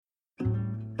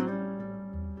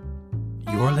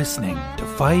You're listening to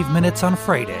 5 Minutes on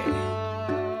Friday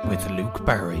with Luke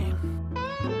Barry.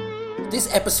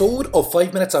 This episode of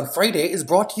 5 Minutes on Friday is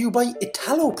brought to you by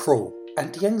Italopro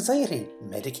anti-anxiety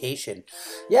medication.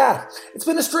 Yeah, it's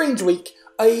been a strange week.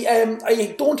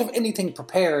 I don't have anything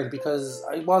prepared because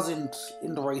I wasn't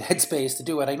in the right headspace to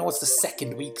do it. I know it's the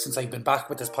second week since I've been back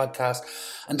with this podcast,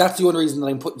 and that's the only reason that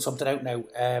I'm putting something out now.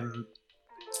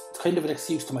 It's kind of an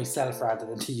excuse to myself rather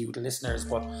than to you, the listeners,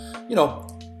 but, you know,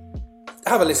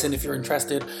 have a listen if you're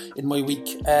interested in my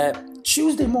week.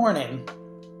 Tuesday morning,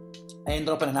 I ended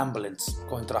up in an ambulance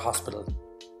going to the hospital.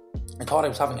 I thought I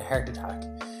was having a heart attack.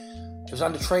 I was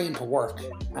on the train to work,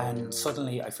 and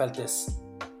suddenly I felt this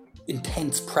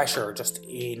intense pressure just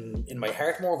in my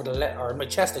heart, more over the or in my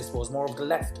chest, I suppose, more over the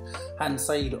left hand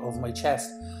side of my chest,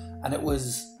 and it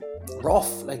was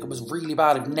rough. Like, it was really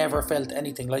bad. I've never felt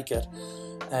anything like it.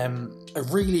 I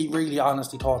really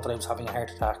honestly thought that I was having a heart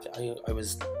attack. I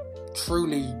was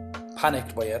truly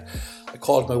panicked by it. I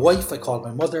called my wife, I called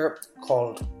my mother,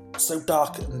 called South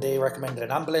Doc, and they recommended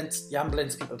an ambulance. The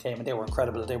ambulance people came and they were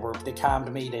incredible. They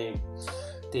calmed me. They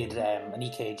did an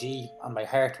EKG on my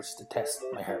heart, which is to test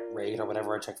my heart rate or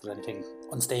whatever. I checked for anything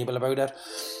unstable about it.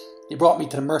 They brought me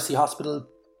to the Mercy Hospital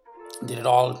and did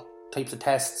all types of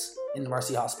tests in the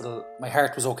Mercy Hospital. My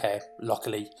heart was okay,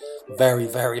 luckily, very,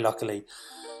 very luckily.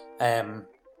 And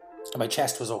my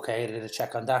chest was okay. They did a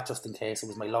check on that just in case it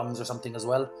was my lungs or something as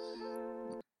well.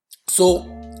 So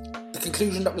the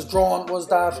conclusion that was drawn was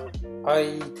that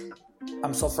I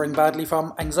am suffering badly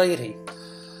from anxiety.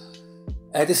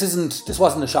 This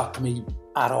wasn't a shock to me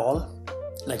at all.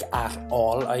 Like, at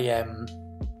all. I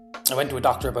went to a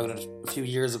doctor about it a few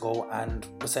years ago and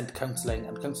was sent to counselling,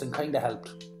 and counselling kind of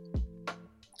helped,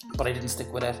 but I didn't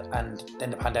stick with it, and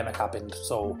then the pandemic happened,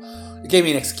 so it gave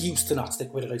me an excuse to not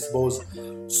stick with it, I suppose.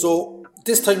 So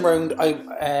this time round,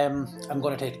 I'm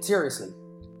going to take it seriously.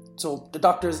 So the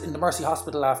doctors in the Mercy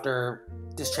Hospital, after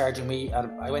discharging me,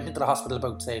 I went into the hospital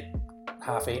about, say,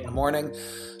 8:30 in the morning.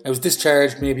 I was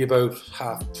discharged maybe about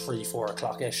 3:30, 4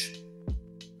 o'clock-ish.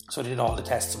 So they did all the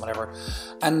tests and whatever.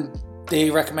 And they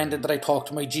recommended that I talk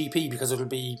to my GP because it'll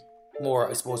be more,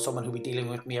 I suppose, someone who'll be dealing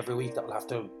with me every week that will have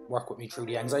to work with me through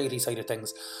the anxiety side of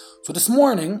things. So this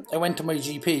morning, I went to my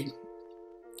GP,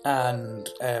 and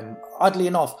oddly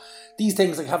enough, these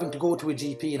things like having to go to a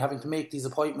GP and having to make these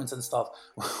appointments and stuff,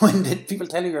 when people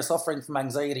tell you you're suffering from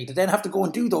anxiety, to then have to go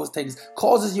and do those things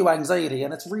causes you anxiety,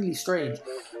 and it's really strange.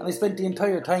 And I spent the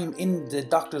entire time in the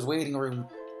doctor's waiting room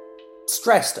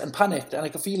stressed and panicked, and I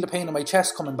could feel the pain in my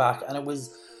chest coming back, and it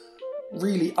was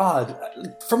really odd.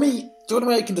 For me, the only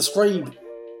way I can describe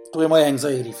the way my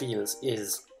anxiety feels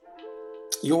is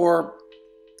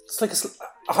it's like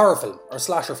a horror film or a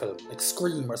slasher film, like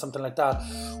Scream or something like that,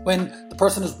 when the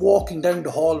person is walking down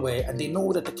the hallway and they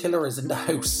know that the killer is in the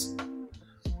house,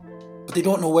 but they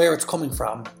don't know where it's coming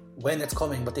from, when it's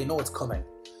coming, but they know it's coming.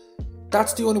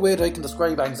 That's the only way that I can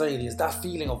describe anxiety, is that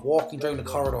feeling of walking down the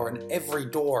corridor and every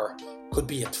door could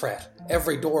be a threat.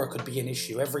 Every door could be an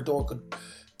issue. Every door could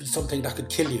be something that could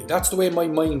kill you. That's the way my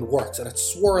mind works, and it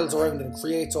swirls around and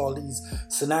creates all these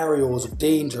scenarios of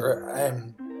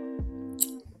danger.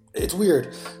 It's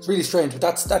weird. It's really strange, but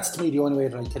that's to me the only way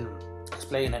that I can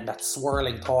explain it. That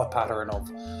swirling thought pattern of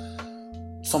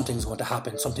something's going to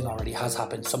happen, something already has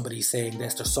happened, somebody's saying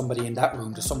this, there's somebody in that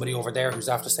room, there's somebody over there who's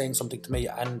after saying something to me,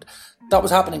 and that was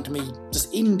happening to me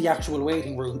just in the actual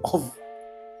waiting room of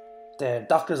the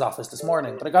doctor's office this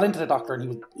morning. But I got into the doctor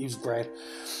and he was great.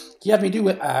 He had me do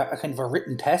a kind of a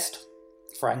written test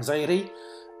for anxiety,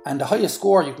 and the highest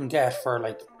score you can get for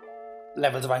like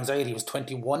levels of anxiety was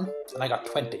 21, and I got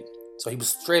 20. So he was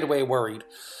straight away worried.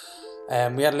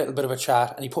 We had a little bit of a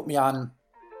chat, and he put me on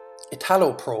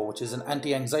Italopro, which is an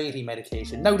anti-anxiety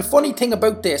medication. Now, the funny thing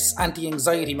about this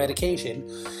anti-anxiety medication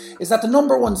is that the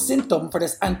number one symptom for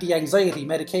this anti-anxiety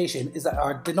medication is that,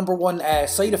 or the number one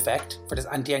side effect for this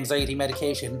anti-anxiety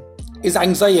medication is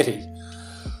anxiety.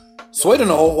 So I don't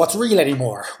know what's real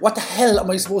anymore. What the hell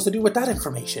am I supposed to do with that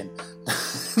information?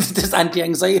 This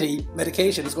anti-anxiety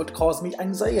medication is going to cause me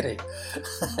anxiety.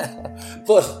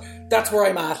 But that's where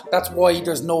I'm at. That's why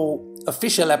there's no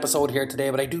official episode here today,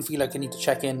 but I do feel like I need to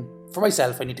check in for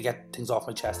myself. I need to get things off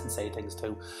my chest and say things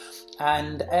too.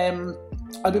 And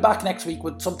I'll be back next week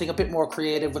with something a bit more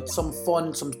creative, with some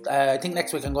fun. I think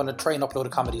next week I'm going to try and upload a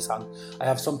comedy song. I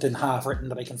have something half written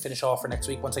that I can finish off for next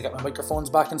week once I get my microphones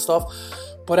back and stuff.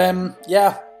 But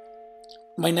yeah,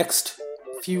 my next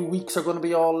few weeks are going to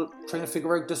be all trying to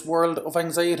figure out this world of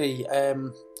anxiety.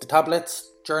 The tablets,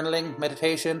 journaling,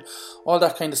 meditation, all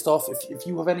that kind of stuff. If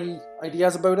you have any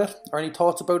ideas about it or any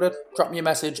thoughts about it, drop me a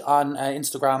message on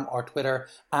Instagram or Twitter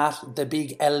at the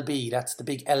Big LB. That's the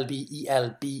Big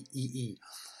LBELBEE.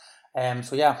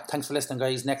 So yeah, thanks for listening,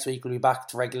 guys. Next week we'll be back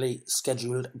to regularly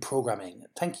scheduled programming.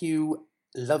 Thank you.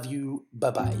 Love you.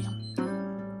 Bye-bye.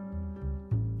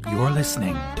 You're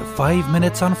listening to 5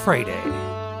 Minutes on Friday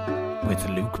with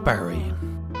Luke Barry.